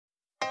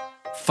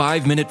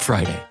5-Minute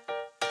Friday.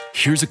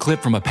 Here's a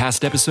clip from a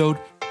past episode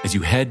as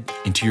you head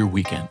into your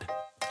weekend.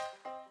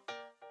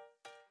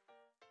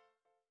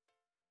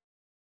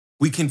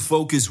 We can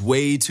focus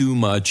way too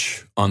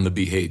much on the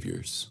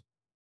behaviors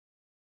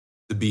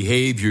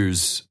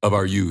of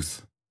our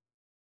youth.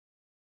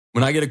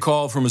 When I get a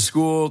call from a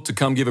school to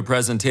come give a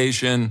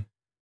presentation,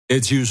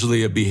 it's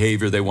usually a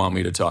behavior they want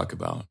me to talk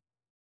about.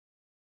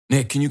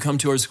 Nick, can you come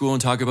to our school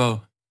and talk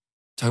about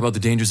the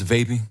dangers of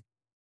vaping?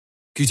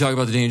 Can you talk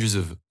about the dangers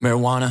of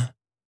marijuana?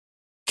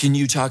 Can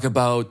you talk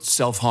about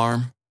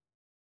self-harm?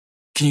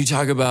 Can you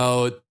talk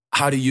about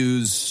how to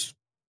use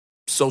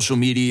social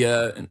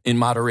media in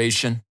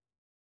moderation?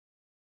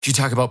 Can you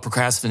talk about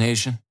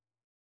procrastination? Can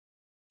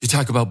you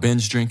talk about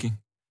binge drinking?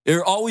 There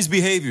are always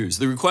behaviors.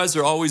 The requests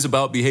are always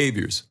about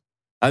behaviors.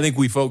 I think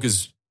we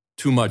focus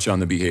too much on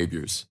the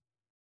behaviors.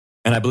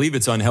 And I believe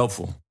it's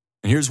unhelpful.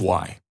 And here's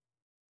why.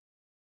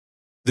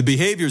 The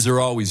behaviors are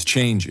always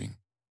changing,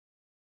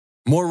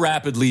 more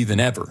rapidly than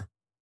ever.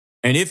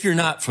 And if you're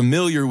not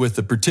familiar with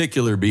the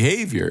particular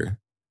behavior,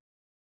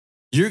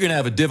 you're going to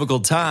have a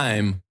difficult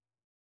time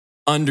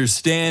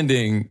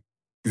understanding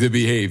the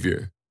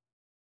behavior.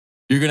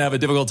 You're going to have a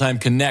difficult time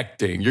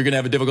connecting. You're going to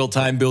have a difficult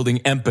time building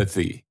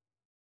empathy.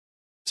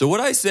 So what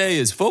I say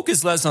is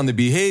focus less on the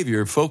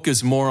behavior,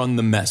 focus more on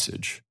the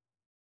message.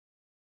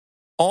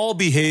 All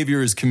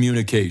behavior is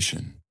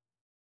communication.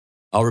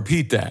 I'll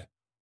repeat that.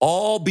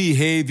 All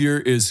behavior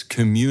is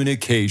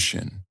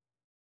communication.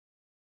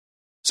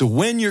 So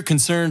when you're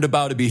concerned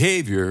about a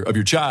behavior of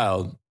your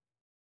child,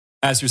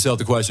 ask yourself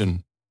the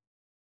question,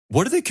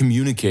 what are they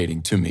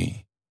communicating to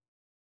me?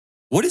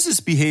 What is this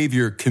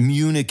behavior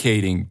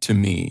communicating to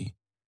me,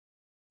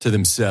 to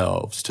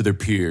themselves, to their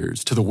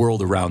peers, to the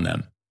world around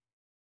them?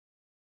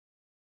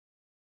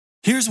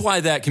 Here's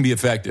why that can be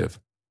effective,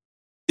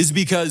 is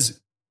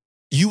because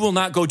you will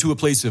not go to a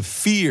place of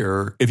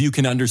fear if you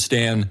can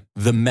understand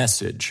the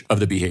message of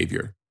the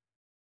behavior.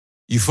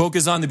 You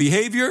focus on the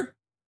behavior,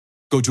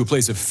 go to a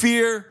place of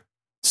fear,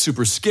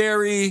 super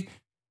scary,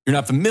 you're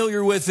not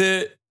familiar with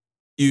it,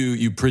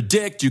 you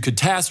predict, you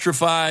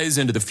catastrophize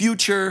into the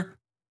future.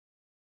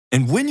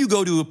 And when you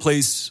go to a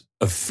place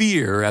of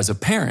fear as a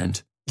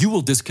parent, you will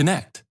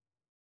disconnect.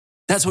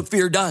 That's what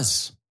fear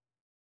does.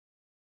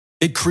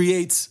 It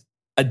creates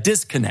a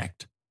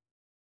disconnect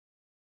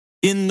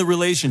in the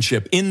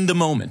relationship, in the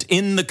moment,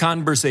 in the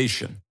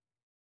conversation.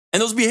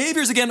 And those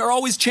behaviors, again, are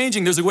always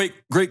changing. There's a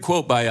great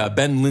quote by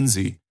Ben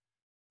Lindsay.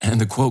 And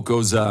the quote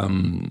goes,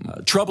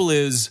 trouble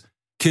is,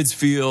 kids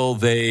feel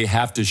they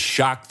have to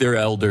shock their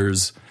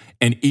elders,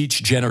 and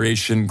each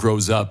generation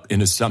grows up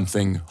into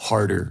something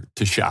harder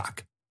to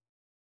shock.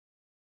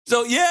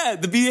 So yeah,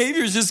 the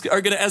behaviors just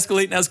are going to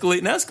escalate and escalate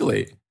and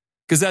escalate,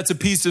 because that's a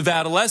piece of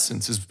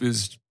adolescence,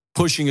 is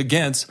pushing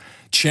against,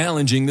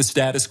 challenging the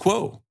status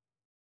quo.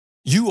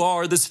 You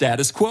are the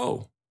status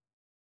quo.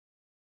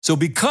 So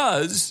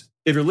because,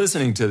 if you're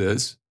listening to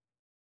this,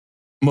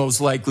 most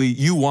likely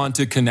you want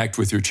to connect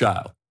with your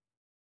child.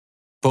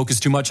 Focus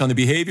too much on the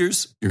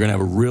behaviors, you're going to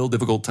have a real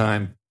difficult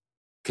time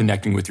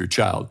connecting with your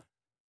child.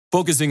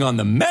 Focusing on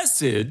the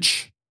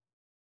message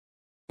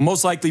will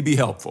most likely be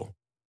helpful.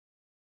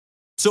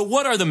 So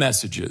what are the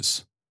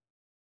messages?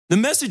 The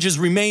messages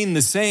remain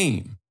the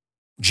same,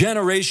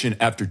 generation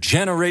after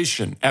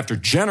generation after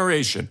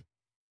generation,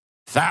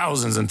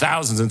 thousands and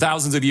thousands and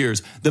thousands of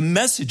years. The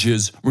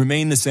messages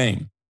remain the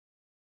same.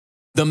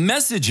 The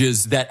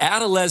messages that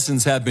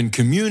adolescents have been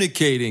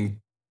communicating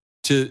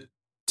to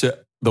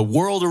the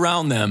world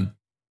around them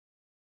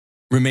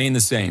remain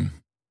the same.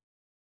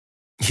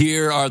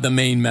 Here are the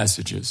main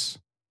messages.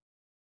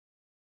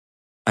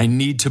 I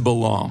need to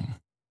belong.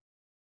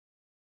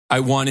 I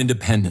want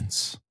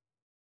independence.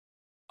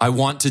 I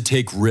want to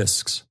take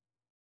risks.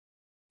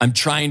 I'm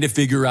trying to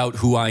figure out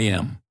who I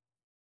am.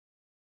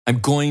 I'm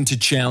going to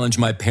challenge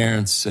my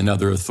parents and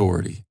other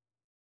authority.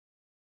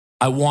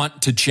 I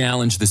want to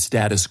challenge the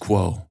status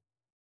quo.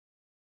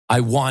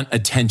 I want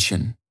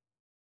attention.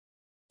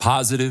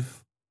 Positive,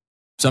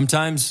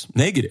 sometimes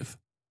negative.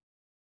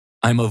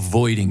 I'm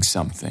avoiding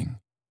something.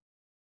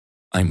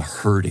 I'm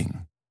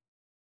hurting.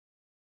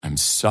 I'm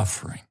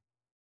suffering.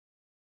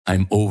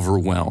 I'm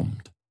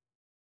overwhelmed.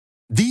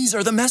 These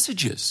are the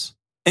messages,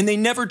 and they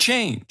never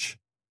change.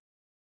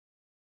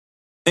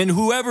 And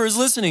whoever is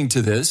listening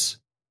to this,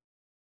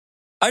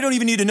 I don't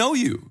even need to know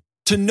you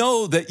to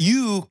know that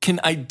you can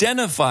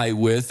identify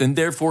with and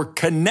therefore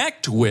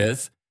connect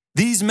with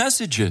these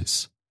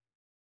messages.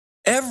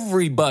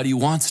 Everybody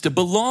wants to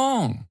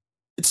belong.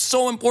 It's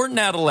so important,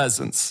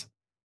 adolescence.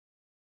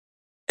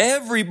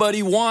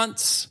 Everybody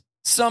wants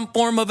some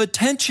form of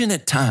attention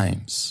at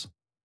times.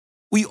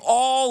 We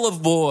all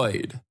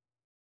avoid.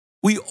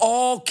 We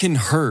all can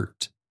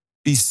hurt,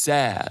 be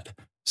sad,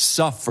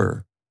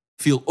 suffer,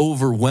 feel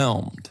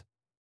overwhelmed.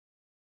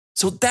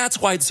 So that's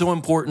why it's so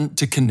important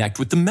to connect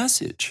with the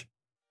message,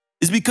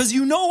 is because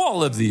you know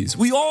all of these.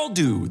 We all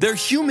do. They're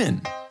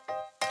human.